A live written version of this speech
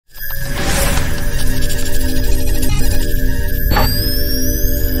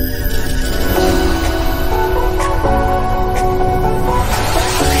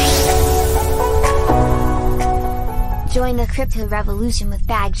crypto revolution with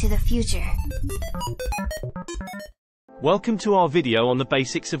Bag to the Future. Welcome to our video on the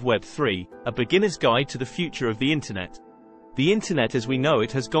basics of Web3, a beginner's guide to the future of the internet. The internet as we know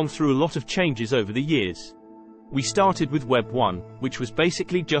it has gone through a lot of changes over the years. We started with Web 1, which was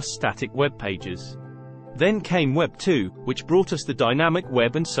basically just static web pages. Then came Web 2, which brought us the dynamic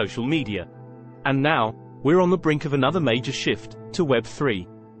web and social media. And now, we're on the brink of another major shift, to Web 3.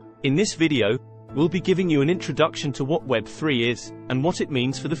 In this video, we'll be giving you an introduction to what Web 3 is, and what it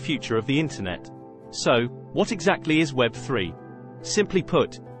means for the future of the internet. So, what exactly is Web 3? Simply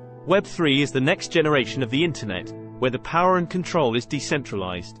put, Web 3 is the next generation of the internet, where the power and control is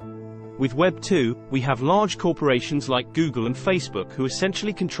decentralized. With Web 2, we have large corporations like Google and Facebook who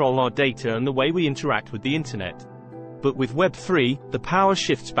essentially control our data and the way we interact with the internet. But with Web 3, the power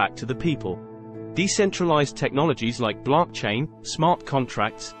shifts back to the people. Decentralized technologies like blockchain, smart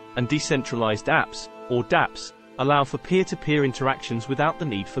contracts, and decentralized apps, or dApps, allow for peer-to-peer interactions without the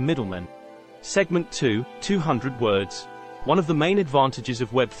need for middlemen. Segment 2, 200 words. One of the main advantages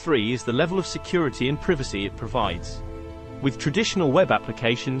of Web 3 is the level of security and privacy it provides. With traditional web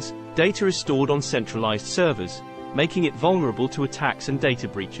applications, data is stored on centralized servers, making it vulnerable to attacks and data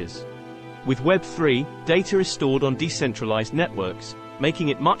breaches. With Web 3, data is stored on decentralized networks, making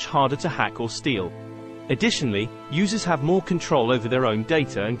it much harder to hack or steal. Additionally, users have more control over their own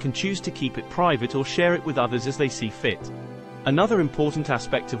data and can choose to keep it private or share it with others as they see fit. Another important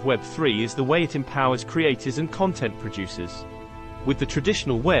aspect of Web 3 is the way it empowers creators and content producers. With the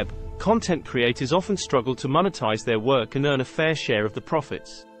traditional web, content creators often struggle to monetize their work and earn a fair share of the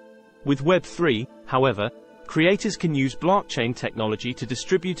profits. With Web 3, however, creators can use blockchain technology to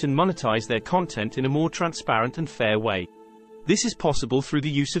distribute and monetize their content in a more transparent and fair way. This is possible through the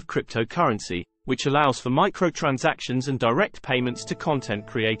use of cryptocurrency, which allows for microtransactions and direct payments to content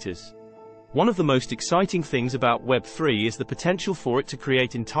creators. One of the most exciting things about Web 3 is the potential for it to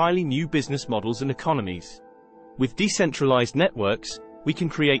create entirely new business models and economies. With decentralized networks, we can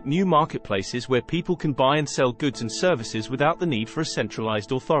create new marketplaces where people can buy and sell goods and services without the need for a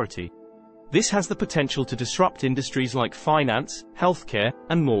centralized authority. This has the potential to disrupt industries like finance, healthcare,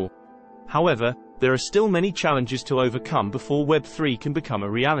 and more. However, there are still many challenges to overcome before Web 3 can become a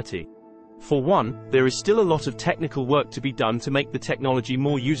reality. For one, there is still a lot of technical work to be done to make the technology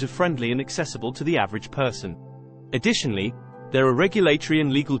more user-friendly and accessible to the average person. Additionally, there are regulatory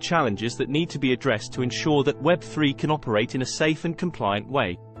and legal challenges that need to be addressed to ensure that Web 3 can operate in a safe and compliant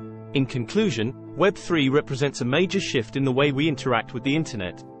way. In conclusion, Web 3 represents a major shift in the way we interact with the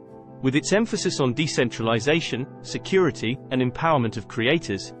internet. With its emphasis on decentralization, security, and empowerment of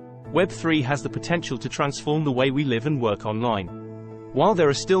creators, Web 3 has the potential to transform the way we live and work online. While there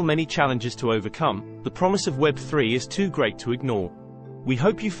are still many challenges to overcome, the promise of Web 3 is too great to ignore. We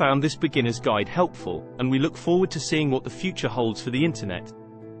hope you found this beginner's guide helpful, and we look forward to seeing what the future holds for the internet.